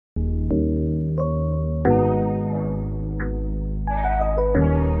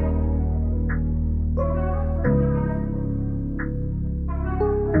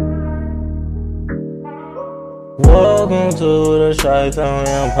Welcome to the Chi-Town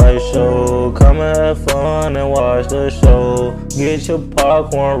Empire Show. Come and have fun and watch the show. Get your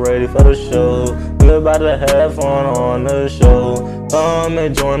popcorn ready for the show. We're about to have fun on the show. Come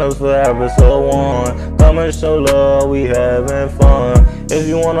and join us for episode 1. Come and show love, we having fun. If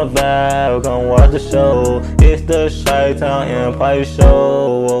you wanna vibe, come watch the show. It's the Chi-Town Empire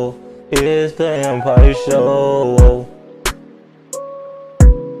Show. It's the Empire Show.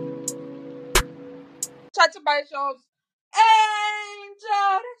 Touch my shows.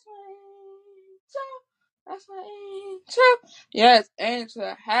 Angel, that's my angel. Yes,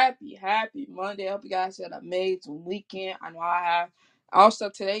 Angel. Happy Monday. I hope you guys had an amazing weekend. I know I have. Also,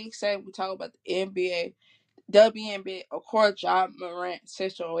 today said we talk about the NBA, WNBA, of course, Ja Morant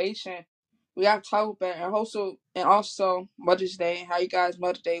situation. We got to talk about it. And also Mother's Day, how you guys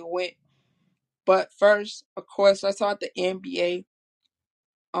Mother's Day went. But first, of course, let's talk about the NBA.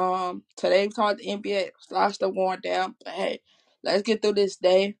 Today we talking about the NBA. A lot of stuff going down. But hey, let's get through this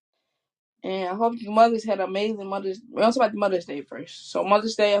day. And I hope you mothers had an amazing Mother's. We'll talk about the Mother's Day first. So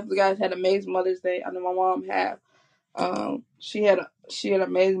Mother's Day, I hope you guys had an amazing Mother's Day. I know my mom had. She had an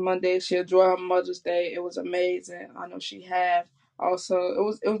amazing Monday. She enjoyed her Mother's Day. It was amazing. I know she had. Also, it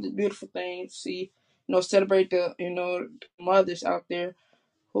was a beautiful thing to see. Celebrate the mothers out there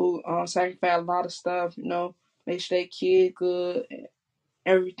who sacrifice a lot of stuff. Make sure their kid good and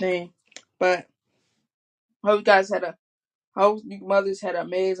everything. But hope you guys had a hope you mothers had an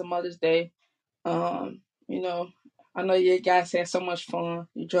amazing Mother's Day. Um, you know, I know you guys had so much fun.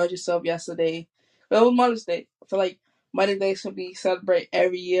 You enjoyed yourself yesterday. But it was Mother's Day. I feel like Mother's Day should be celebrated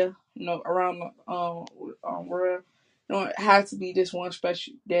every year, around the world. It has to be this one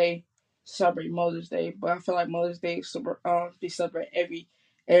special day to celebrate Mother's Day. But I feel like Mother's Day should be celebrated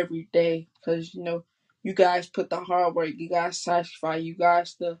every day because you guys put the hard work, you guys sacrifice, you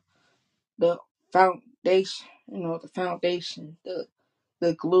guys the foundation,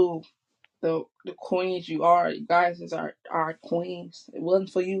 the glue, the queens you are. You guys is our queens. If it wasn't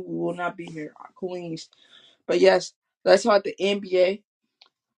for you, we will not be here. Our queens. But yes, let's talk about the NBA.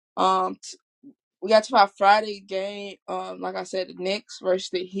 We got to our Friday game. Like I said, the Knicks versus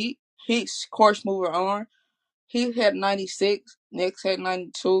the Heat. Heat's course moving on. Heat had 96. Knicks had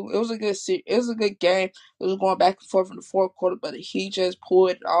 92. It was a good It was a good game. It was going back and forth in the fourth quarter, but the Heat just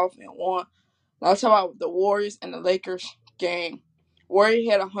pulled it off and won. Let's talk about the Warriors and the Lakers game. Warriors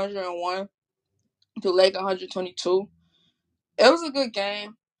had 101. The Lakers 122. It was a good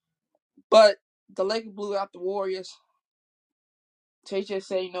game, but the Lakers blew out the Warriors. They just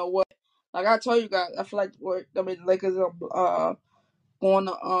say, you know what? Like I told you guys, I feel like the Lakers are going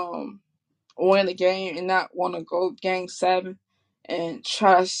to win the game and not want to go game 7 and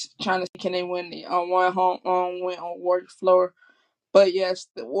trying to see can they win the one home win on Warriors floor. But yes,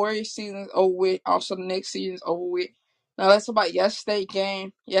 the Warriors season is over with. Also, the next season is over with. Now let's talk about yesterday's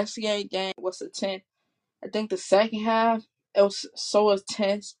game. Yesterday's game was the 10th. I think the second half it was so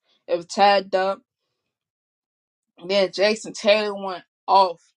intense. It was tied up. And then Jason Taylor went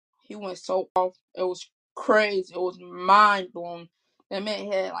off. He went so off. It was crazy. It was mind blowing. That man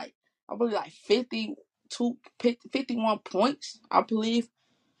had I believe 51 points, I believe.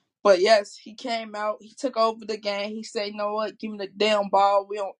 But yes, he came out. He took over the game. He said, "You know what? Give me the damn ball.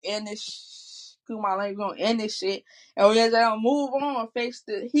 We don't end this. Excuse my language. We don't end this shit, and we gotta move on and face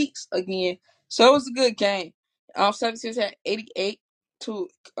the Heats again." So it was a good game. 76 had 88 to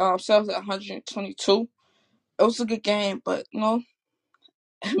Celtics at 122. It was a good game, but man,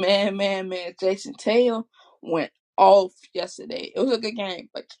 Jason Taylor went off yesterday. It was a good game,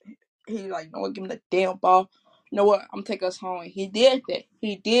 but he no one give me the damn ball. You know what? I'm gonna take us home. And he did that.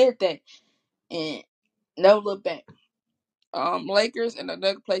 And never look back. Lakers and the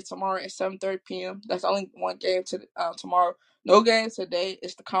Nuggets play tomorrow at 7:30 p.m. That's only one game tomorrow. No games today.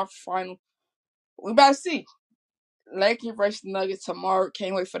 It's the conference final. We about to see. Lakers versus Nuggets tomorrow.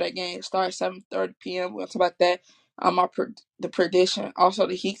 Can't wait for that game. It starts 7:30 p.m. We'll talk about that. The prediction. Also,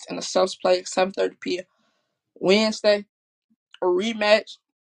 the Heat and the Celtics play at 7:30 p.m. Wednesday. A rematch.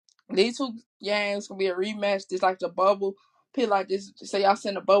 These two games gonna be a rematch. Just like the bubble. People like this say y'all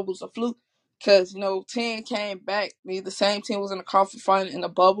send the bubbles a fluke. Because, 10 came back. The same team was in the conference final in the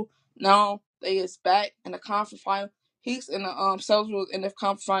bubble. Now they is back in the conference final. Heat and the Celtics was in the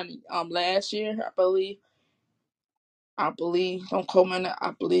conference final last year, I believe. Don't quote me on that.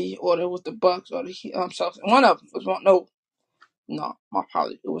 I believe, or it was the Bucks or the Celtics. One of them was one. No, my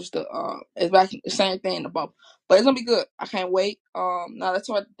apologies. It was it's back the same thing in the bubble, but it's gonna be good. I can't wait. Now let's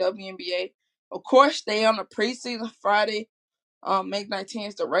talk about the WNBA. Of course, they on the preseason Friday. May 19th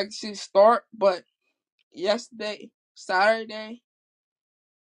is the regular season start, but yesterday, Saturday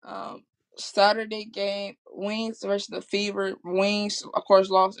game Wings versus the Fever. Wings, of course,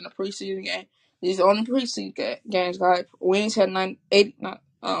 lost in the preseason game. These are only preseason games, guys. Wings had 80, not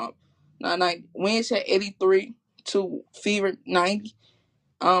 90. Wings had 83 to Fever 90.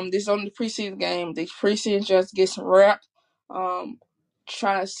 This is only the preseason game. The preseason just gets wrapped.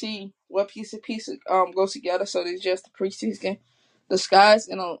 Trying to see what pieces goes together. So this is just the preseason game. The Skies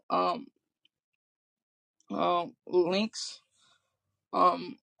and Lynx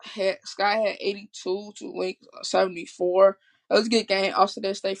Sky had 82 to Lynx 74. It was a good game. Also,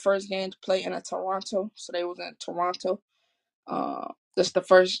 that's their first game to play in Toronto, so they was in Toronto. That's the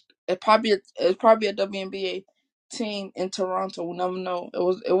first. It's probably a WNBA team in Toronto. We never know.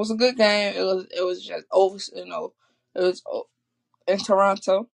 It was a good game. It was just over. It was in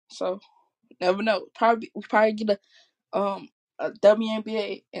Toronto, so never know. We probably get a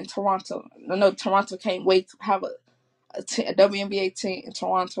WNBA in Toronto. I know Toronto can't wait to have a WNBA team in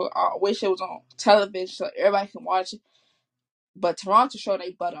Toronto. I wish it was on television so everybody can watch it. But Toronto showed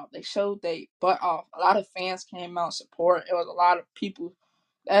they butt off. They showed they butt off. A lot of fans came out support. It was a lot of people.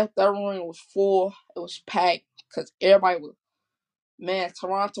 That room was full. It was packed because everybody was. Man,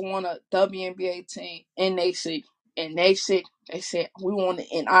 Toronto won a WNBA team in they city. And they said we want it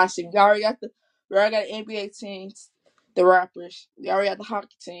in our city. We already got the NBA teams, the Raptors. We already got the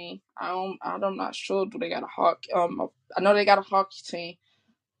hockey team. I'm not sure. Do they got a hockey? I know they got a hockey team,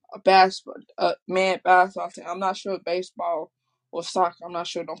 a basketball, man basketball team. I'm not sure baseball or soccer. I'm not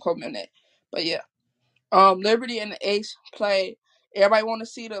sure. Don't quote me on that. But yeah, Liberty and the Ace play. Everybody want to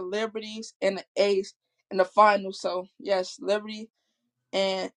see the Liberties and the Ace in the finals. So yes, Liberty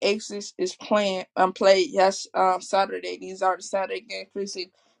and Aces is played Saturday. These are the Saturday games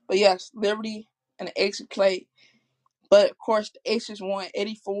preseason. But yes, Liberty and the Aces played. But of course the Aces won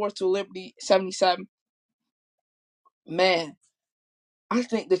 84 to Liberty 77. Man, I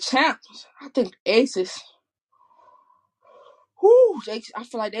think the champs, I think the Aces, I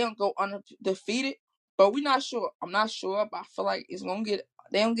feel like they don't go undefeated. But we're not sure. I'm not sure, but I feel like they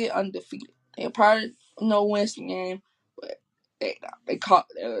don't get undefeated. They'll probably win some game, but they caught.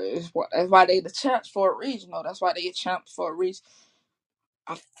 That's why they the champs for a reason. No, that's why they the champs for a reason.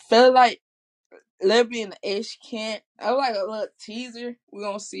 I feel like Liberty and the Ace can't. I like a little teaser. We're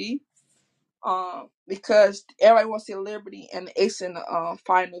gonna see. Because everybody wants to see Liberty and the Ace in the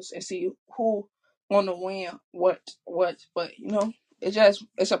finals and see who wanna win what. But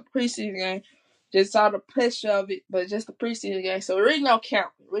it's a preseason game. Just saw the picture of it, but just the preseason game. So it really don't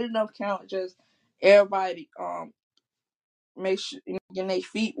count. Just everybody make sure getting their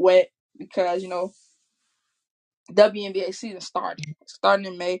feet wet because WNBA season starting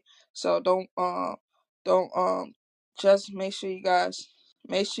in May. So don't just make sure you guys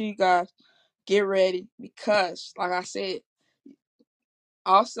get ready because like I said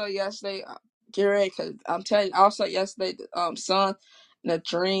also yesterday get ready because I'm telling you also yesterday the Sun and the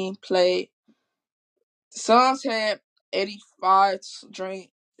Dream played. The Suns had 85, Dream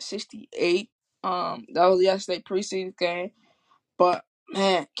 68. That was yesterday preseason game. But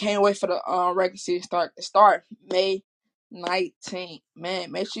man, can't wait for the regular season start May 19th.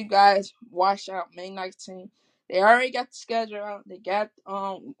 Man, make sure you guys watch out May 19th. They already got the schedule out. They got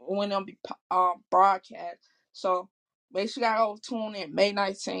when they'll be broadcast. So make sure you guys go tune in May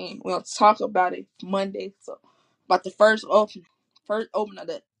 19th. We'll talk about it Monday. So about the first open of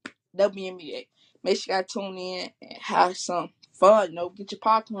the WNBA. Make sure you guys tune in and have some fun. Get your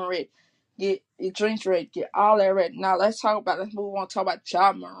popcorn ready. Get your drinks ready. Get all that ready. Now let's move on. Talk about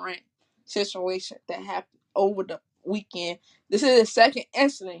Ja Morant situation that happened over the weekend. This is the second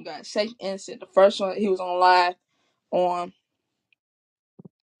incident, guys. Second incident. The first one he was on live on.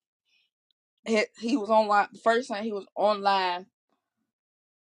 He was on live. The first time he was on live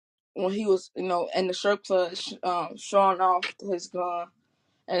when he was in the strip club showing off his gun.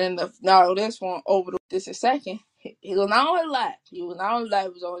 And then now this one over this is second. He was not only live. He was not only live. He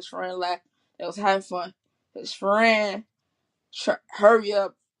was on his friend live. It was having fun. His friend hurry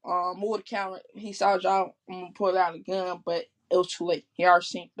up, move the camera. He saw y'all pull out a gun, but it was too late. He already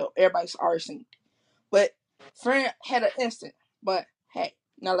seen it, though. Everybody's already seen it. But friend had an instant. But hey,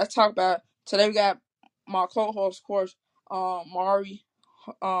 now let's talk about today. We got my co-host, of course, Mari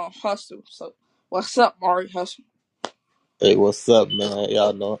Hustle. So what's up, Mari Hustle? Hey, what's up, man?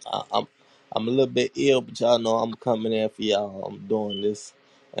 Y'all know I'm a little bit ill, but y'all know I'm coming in for y'all. I'm doing this,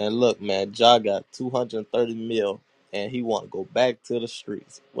 and look, man, Ja got 230 mil, and he want to go back to the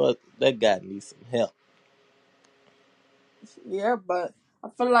streets. Well, that guy needs some help. Yeah, but I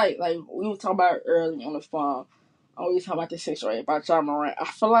feel like we were talking about it earlier on the phone. We were talking about the situation about Ja Morant. I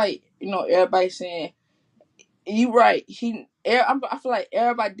feel like everybody saying You right. I feel like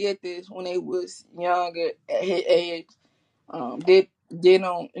everybody did this when they was younger at his age. Did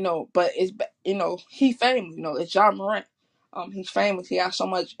on but he famous. It's Ja Morant. He's famous. He has so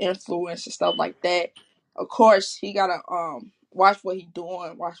much influence and stuff like that. Of course, he gotta watch what he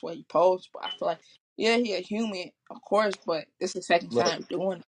doing, watch what he posts. But I feel like yeah, he a human, of course, but it's the second Look, time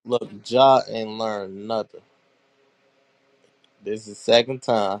doing it. look, Ja ain't learned nothing. This is second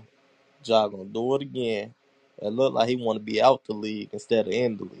time. Ja gonna do it again. It look like he want to be out the league instead of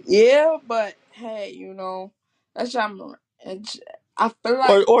in the league. Yeah, but hey, that's Ja Morant. I feel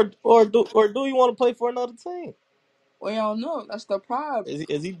like Or do you want to play for another team? we don't know. That's the problem.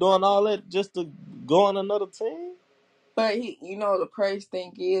 Is he doing all that just to go on another team? But the crazy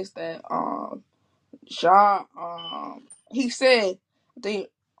thing is that Ja, he said,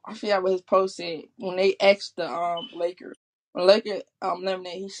 I forgot what his post said when they asked the Lakers, when Lakers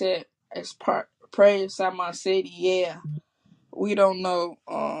eliminated, he said, "It's pray inside my city." Yeah, we don't know.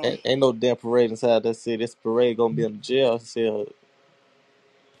 Ain't no damn parade inside that city. This parade gonna be in the jail cell.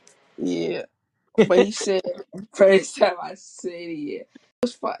 Yeah, but he said, "Pray inside my city." Yeah,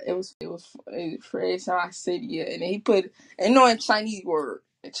 it was pray inside my city. Yeah, and then he put in Chinese word,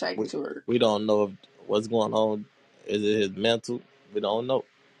 a We Chinese word. we don't know if what's going on. Is it his mental? We don't know.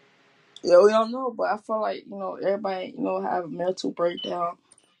 Yeah, we don't know, but I feel like everybody have a mental breakdown,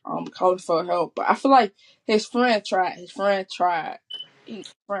 calling for help. But I feel like his friend tried. His friend tried.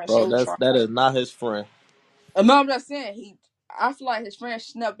 His friend Bro, so that's tried. that is not his friend. No, I'm just saying I feel like his friend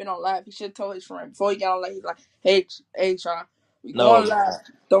shouldn't have been on live. He should have told his friend before he got on live. He's like, "Hey, Sean, we No, going no. live.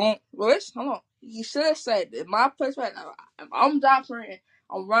 Don't listen. Hold on." He should have said, "In my place right now, if I'm job friend,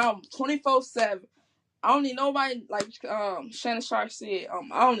 I'm around 24/7. I don't need nobody like Shannon Sharp said.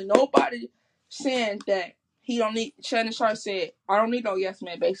 I don't need nobody saying that he don't need. Shannon Sharp said, I don't need no yes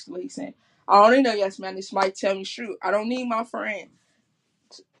man. Basically, he's saying I don't need no yes man. This might tell me true. I don't need my friend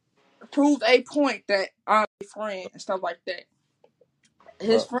to prove a point that I'm a friend and stuff like that.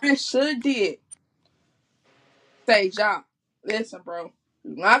 His Bro, friend should did say, John, listen, bro,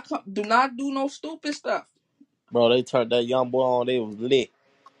 do not do no stupid stuff. bro, they turned that young boy on. They was lit.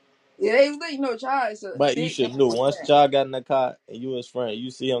 Yeah, they let John is a But you big should know influence. once Child got in the car and you his friend,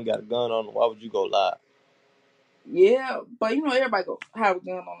 you see him got a gun on him. Why would you go lie? Yeah, but everybody go have a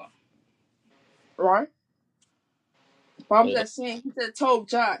gun on them, right? But I'm Yeah, just saying, he just told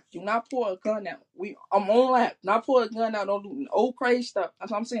Josh, do not pull a gun out. I'm on lap. Not pull a gun out. Don't do no crazy stuff.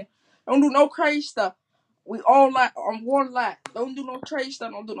 That's what I'm saying. Don't do no crazy stuff. We all lap. I'm one lap. Don't do no crazy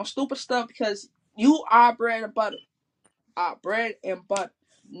stuff. Don't do no stupid stuff because you are bread and butter. Our bread and butter.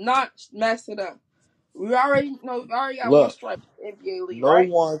 Not mess it up. We already know. We already got one look, strike in the NBA league, no right?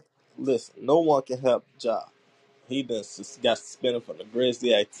 one listen. No one can help Ja. He done got suspended from the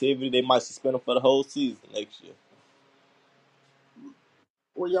Grizzly activity. They might suspend him for the whole season next year.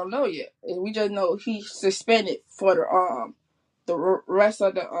 We don't know yet. And we just know he's suspended for the rest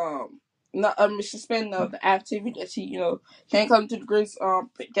of the not suspended of the activity that he can't come to the Greece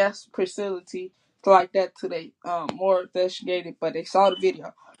gas facility like that today. More investigated, but they saw the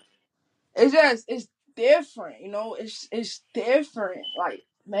video. It's different, it's different. Like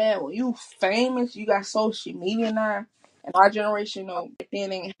man, when you famous, you got social media now. And our generation, back then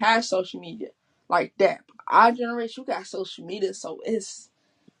they didn't have social media like that. Our generation, you got social media, so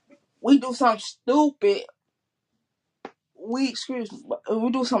we do something stupid. We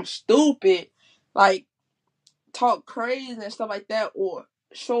do something stupid, like talk crazy and stuff like that, or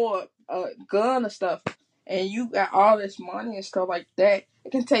show a gun and stuff, and you got all this money and stuff like that.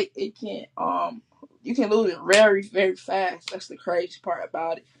 You can lose it very very fast. That's the crazy part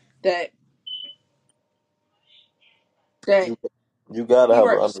about it. That that You you gotta he have an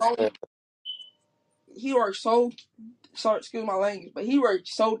worked so understanding. he worked so sorry, excuse my language, but he worked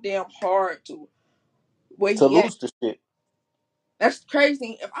so damn hard to where To he at. lose the shit. That's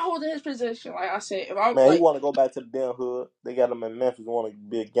crazy. If I was in his position, like I said, if I Man, he like wanna go back to the damn hood. They got him in Memphis, wanna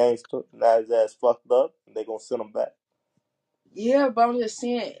be a gangster. Now his ass fucked up. They gonna send him back. yeah, but I'm just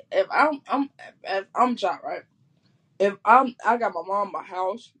saying, if I'm Ja, right? If I got my mom my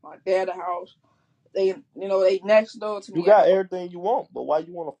house, my dad a house, they next door to You me. I got can go. everything you want, but why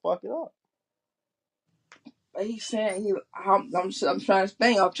you wanna fuck it up? But he's saying I'm trying to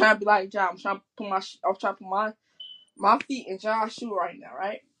think. I'm trying to be like Ja. I'm trying to put my feet in Ja's shoe right now,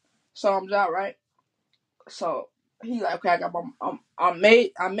 right? So I'm Ja, right? So he like, okay, I made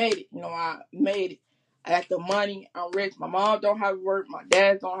it. I made it. I got the money. I'm rich. My mom don't have to work. My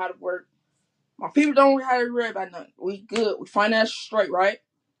dad don't have to work. My people don't have to worry about nothing. We good. We financial straight, right?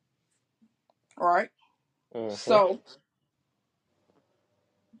 All right. Mm-hmm. So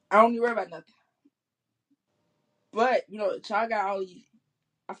I don't need to worry about nothing. But Ja got all these.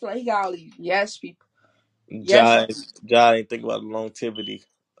 I feel like he got all these yes people. Yes, Ja, Ja ain't think about longevity.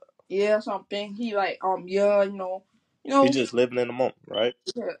 yeah, something. He like yeah, you He know, just living in the moment, right?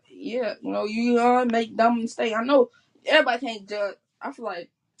 yeah, you make dumb mistakes. I know everybody can't judge. I feel like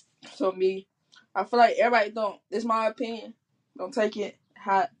so me, I feel like everybody don't. This is my opinion. Don't take it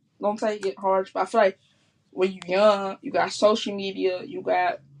hot. Don't take it harsh. But I feel like when you young, you got social media. You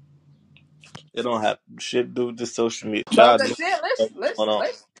got. It don't have shit to do with the social media. But Ja I'm knew just saying, what listen, was going listen, on.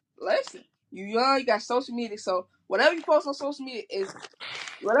 listen, listen. You young, you got social media. So whatever you post on social media is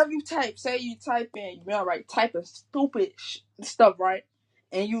whatever you type. Say you type in, right? Typing stupid stuff, right?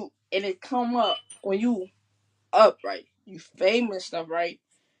 And it come up when you up, right? You famous stuff, right?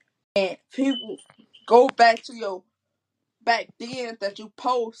 And people go back to your back then that you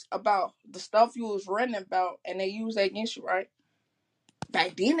post about the stuff you was ranting about, and they use that against you, right?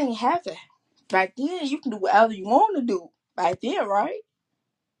 Back then they didn't have that. Back then you can do whatever you want to do. Back then, right?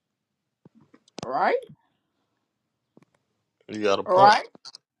 Right? You got a point. Right?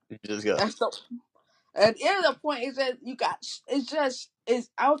 You just got That's the at the end of the point is that you got it's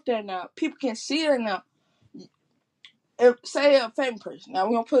out there now. People can see it now. If say a famous person. Now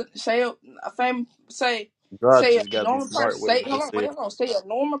we're gonna put a famous Ja say a just gotta be normal person. smart with Say it. hold That's on, wait, it. hold on. Say a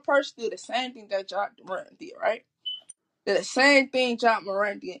normal person do the same thing that Ja Morant did, right? Did the same thing Ja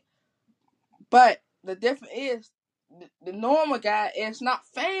Morant did. But the difference is the normal guy is not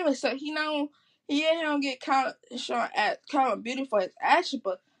famous, so he don't get kind of beauty for his action,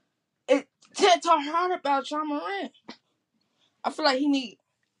 but it TED talk hard about Ja Morant. I feel like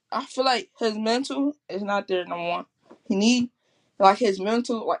I feel like his mental is not there no more. He need like his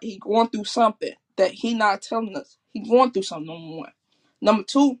mental, like he going through something that he not telling us. He going through something number one. Number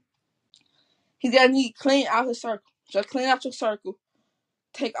two, he gotta need to clean out his circle. Just clean out your circle.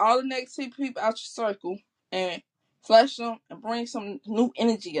 Take all the negative people out your circle and flush them and bring some new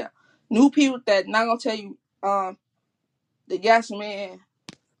energy out. New people that not gonna tell you the yes man.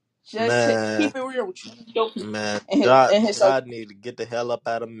 Just Man, keep it real with you. Your people man, and Ja, his Ja circle. need to get the hell up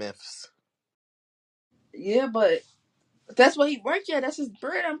out of Memphis. Yeah, but that's what he worked at. That's his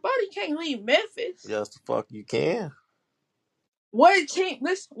bread and butter. He can't leave Memphis. Yes, the fuck you can. What team?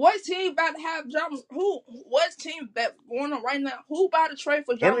 Listen, what team about to have John? Who? What team that going on right now? Who about to trade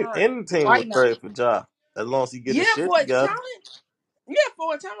for John Morant Any team right would now? trade for Ja as long as he get Yeah, his shit for a together. talent. Yeah,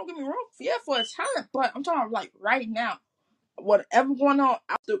 for a talent. Don't get me wrong. Yeah, for a talent. But I'm talking like right now. Whatever going on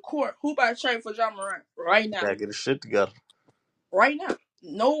out the court, who about to trade for John Morant right now? Gotta get his shit together. Right now,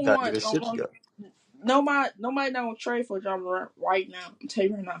 no Gotta get one. his shit together. Nobody not gonna trade for John Morant right now. I'm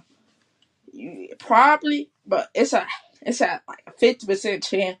telling you right now. Probably, but it's a like a 50%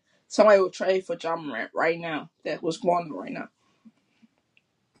 chance somebody will trade for John Morant right now. That's what's going on right now.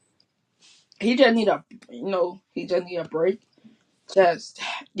 He just need a break. Just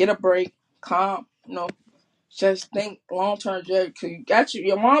get a break, calm. Just think long term, Jerry. Cause you got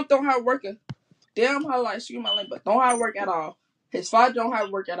your mom don't have working. Damn how like excuse my language, but don't have work at all. His father don't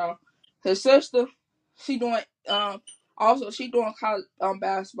have work at all. His sister, she doing also she doing college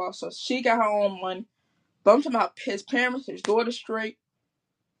basketball, so she got her own money. But I'm talking about his parents, his daughter straight,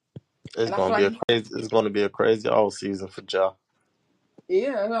 It's and I gonna feel be like a crazy. It's gonna be a crazy all season for Ja.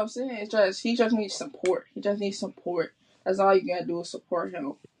 yeah, that's what I'm saying. He just needs support. He just needs support. That's all you gotta do is support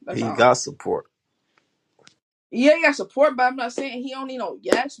him. That's He all. got support. Yeah, he got support, but I'm not saying he don't need no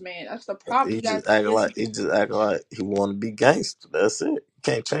yes man. That's the problem. He You gotta just acting listen. like he want to be gangster. That's it. You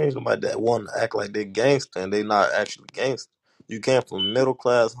can't change nobody that want to act like they gangster and they not actually gangster. You came from a middle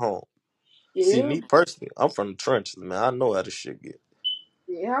class home. See Yeah, me personally, I'm from the trenches, man. I know how this shit get.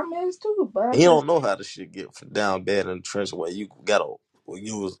 yeah, I mean it's too, but He I'm don't just know how this shit get from down bad in the trench where you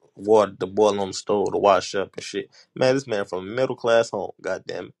was water to boil on the stove to wash up and shit. Man, this man from a middle class home.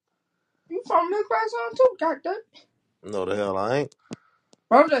 Goddamn it. you from middle class on too, got that. No the hell I ain't.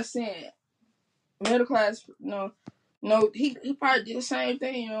 But I'm just saying middle class. No, he probably did the same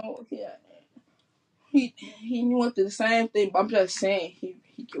thing. Yeah, he went through the same thing. But I'm just saying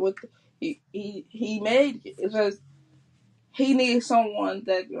he made it. It's just he needs someone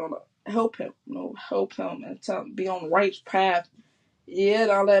that gonna help him, help him and be on the right path. Yeah,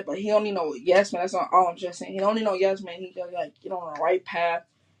 and all that, but he don't need no yes man. That's not all I'm just saying. He don't need no yes man. He gotta get on the right path.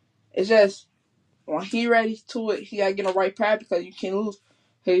 It's just when he ready to it, he gotta get on the right path because you can lose.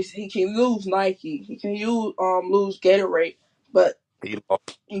 He can lose Nike. He can lose Gatorade, but He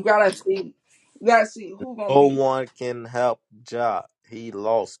lost. you gotta see. You gotta see who gonna No be. one can help Ja. He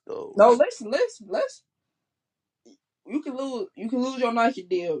lost though. No, listen. You can lose. You can lose your Nike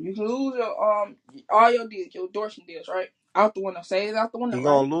deal. You can lose your all your deals, your endorsement deals, right? Out the window. Say it's out the window, He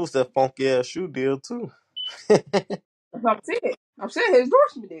right? gonna lose that funky ass shoe deal too. That's what I'm saying. I'm saying his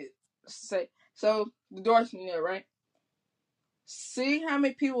endorsement did. Say so the endorsement there, right? See how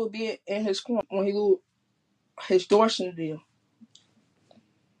many people would be in his corner when he do his endorsement deal.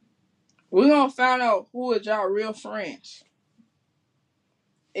 We're gonna find out who is y'all real friends.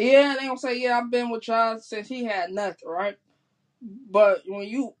 Yeah, they gonna say, yeah, I've been with y'all since he had nothing, right? But when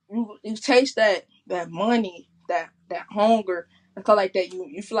you taste that money, that hunger, and stuff like that,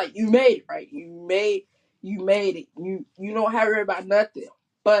 you feel like you made it, right? You made it. You don't have to worry about nothing.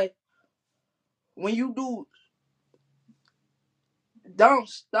 But when you do dumb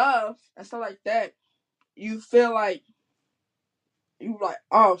stuff and stuff like that, you feel like you like,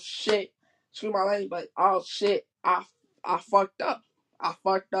 oh shit, screw my language, but oh shit, I fucked up. I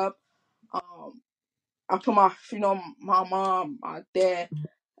fucked up. I put my mom, my dad,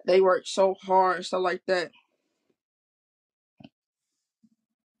 they worked so hard and stuff like that,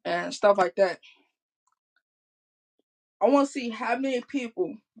 and stuff like that. I want to see how many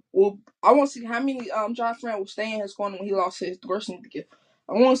people will. I want to see how many Josh Friend will stay in his corner when he lost his divorcing ticket.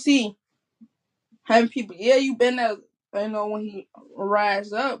 I want to see how many people. Yeah, you been there, when he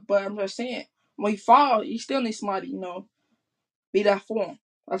rise up, but I'm just saying when he fall, he still needs somebody, be that for him.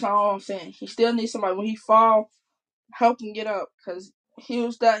 That's all I'm saying. He still needs somebody when he fall, help him get up, because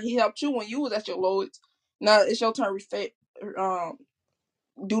he helped you when you was at your lowest. Now it's your turn to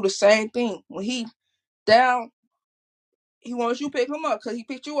do the same thing when he down. He wants you to pick him up because he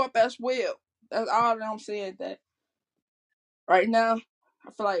picked you up as well. That's all that I'm saying. That right now,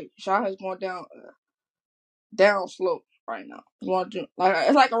 I feel like Shaw is going down slope right now. He's going to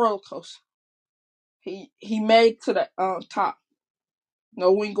it's like a roller coaster. He made to the top.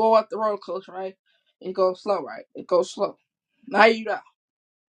 When you go up the roller coaster, right? It goes slow, right? It goes slow. Now you down.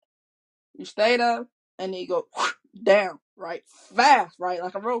 You stay there and then you go down, right? Fast, right?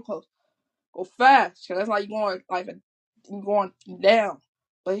 Like a roller coaster. Go fast, cause that's like you going down.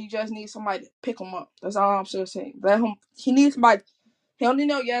 But he just needs somebody to pick him up. That's all I'm still saying. Let him. He needs somebody. He don't need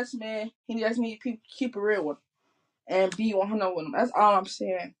no yes man. He just needs people to keep it real with him and be 100 with him. That's all I'm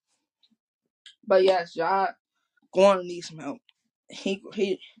saying. But yes, Ja going to need some help. He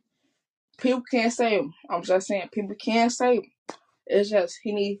people can't save him. I'm just saying people can't save him. It's just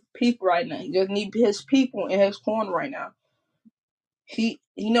he needs people right now. He just needs his people in his corner right now. He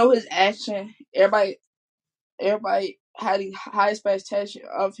know his action. Everybody had the high expectation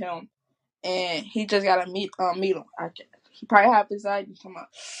of him, and he just gotta meet him. He probably have his idea come out.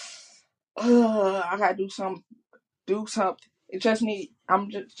 I gotta do something. Do something. It just need. I'm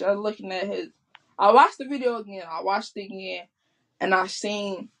just looking at his. I watched the video again. I watched it again, and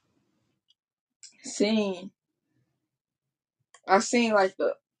seen. I seen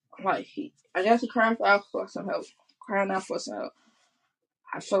he. I guess he crying out for some help. Crying out for some help.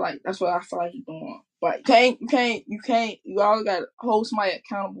 I feel like that's what I feel like he's doing. But you always gotta hold somebody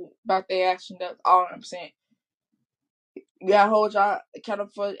accountable about their action. That's all I'm saying. You gotta hold y'all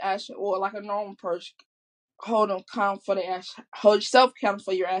accountable for the action, or like a normal person, hold them accountable for the action. Hold yourself accountable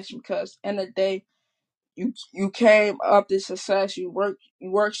for your action, because in the day, you came up to success. You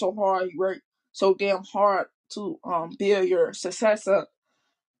work so hard. You work so damn hard to build your success up.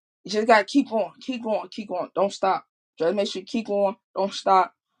 You just gotta keep going, keep going, keep going. Don't stop. Just make sure you keep going. Don't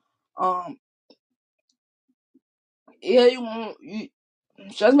stop. Um, yeah, you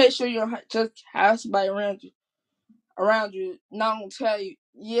just make sure you just have somebody around you, not gonna tell you,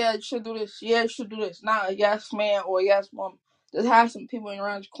 yeah, you should do this, yeah, you should do this. Not a yes man or a yes woman. Just have some people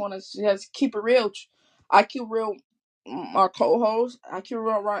around your corner. Just keep it real. I keep real my co-hosts. I keep it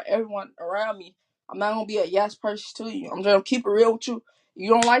real around everyone around me. I'm not gonna be a yes person to you. I'm just gonna keep it real with you. You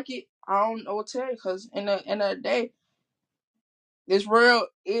don't like it, I don't know what to tell you. Because in the end of the day, this real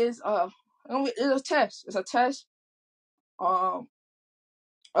is it's a test. It's a test. Um,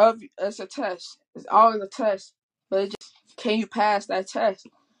 it's a test. It's always a test. But it just, can you pass that test?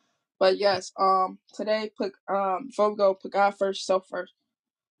 But yes, today before we go, put God first, self first.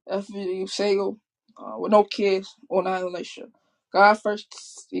 If you single, with no kids or not in a relationship, God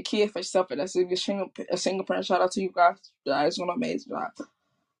first, your kid first, self first. That's if you're a single parent. Shout out to you guys. Guys, doing an amazing job.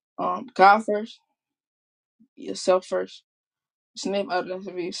 God first, yourself first. It's the name of it.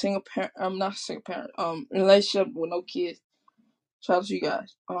 If you're single parent, not single parent. Relationship with no kids. Shout out to you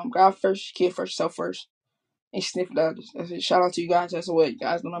guys. God first, kid first, self first. And sniff the others. Shout out to you guys as well. You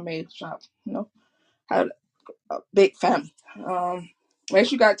guys doing an amazing job. Have a big family. Make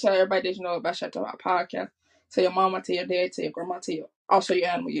sure you gotta tell everybody that you know about Shut Up Podcast. Tell your mama, tell your dad, tell your grandma, tell your also your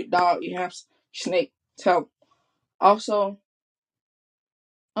animal, your dog, your hamster, your snake. Tell them. Also,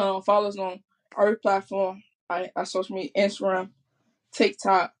 follow us on every platform. I social media, Instagram,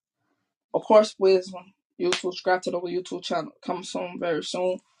 TikTok, of course, Wisdom. YouTube. Subscribe to the YouTube channel. Coming soon, very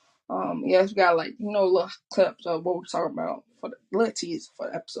soon. Yes, we got little clips of what we're talking about for the little tease for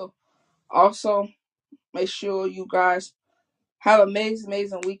the episode. Also, make sure you guys have an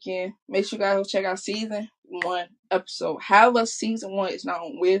amazing weekend. Make sure you guys go check out season 1 episode. However, season 1 is not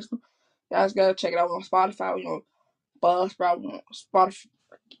on Wisdom. You guys gotta check it out on Spotify, Buzzsprout, Spotify,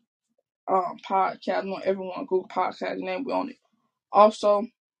 podcast, everyone, Google Podcast, name we on it. Also,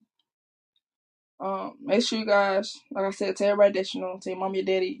 make sure you guys, like I said, tell everybody that you know, tell your mom, your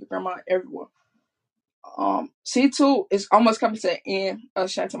daddy, your grandma, everyone. C2 is almost coming to the end of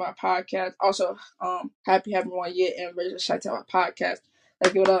Shout Out My Podcast. Also, happy 1 year anniversary of Shout Out My Podcast.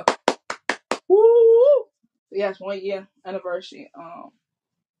 Let's give it up. Woo! Yes, 1 year anniversary.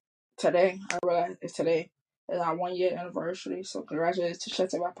 Today, I realize it's today. It's our 1 year anniversary. So congratulations to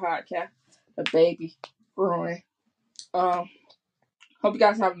Shout Out My Podcast, the baby growing. Hope you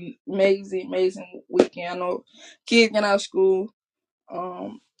guys have an amazing weekend. I know kids getting out of school.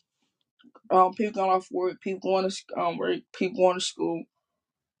 People going off work. People going to work. People going to school.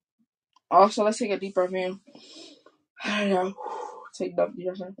 Also, let's take a deep breath in. Take a deep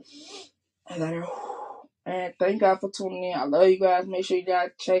breath in. And thank God for tuning in. I love you guys. Make sure you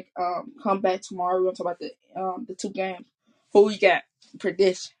guys come back tomorrow. We're gonna talk about the 2 games. Who we got?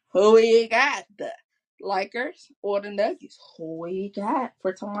 Prediction. Who we got? The Lakers or the Nuggets? Who we got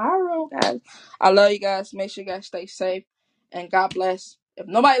for tomorrow, guys? I love you guys. Make sure you guys stay safe and God bless. If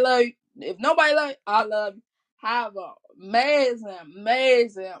nobody love you, I love you. Have an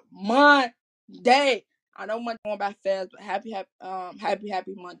amazing Monday. I know Monday going by fast, but happy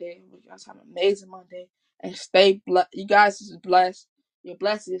Monday. You guys have an amazing Monday and stay blessed. You guys is blessed. Your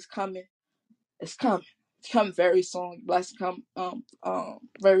blessing is coming. It's coming. It's coming very soon. Your blessing come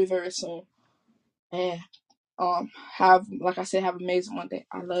very soon. And have an amazing Monday.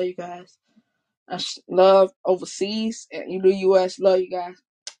 I love you guys. I love overseas and you the US. Love you guys.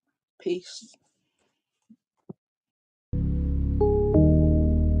 Peace.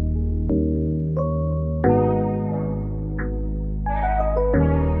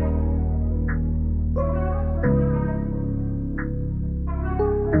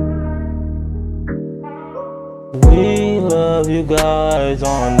 We love you guys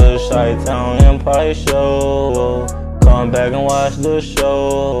on the Chi-Town Empire Show. Come back and watch the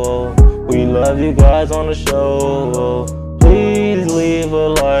show. We love you guys on the show. Please leave a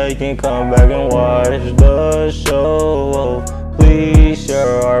like and come back and watch the show. Please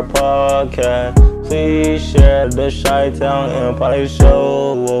share our podcast. Please share the Chi-Town Empire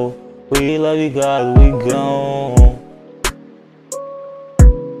Show. We love you guys. We gone.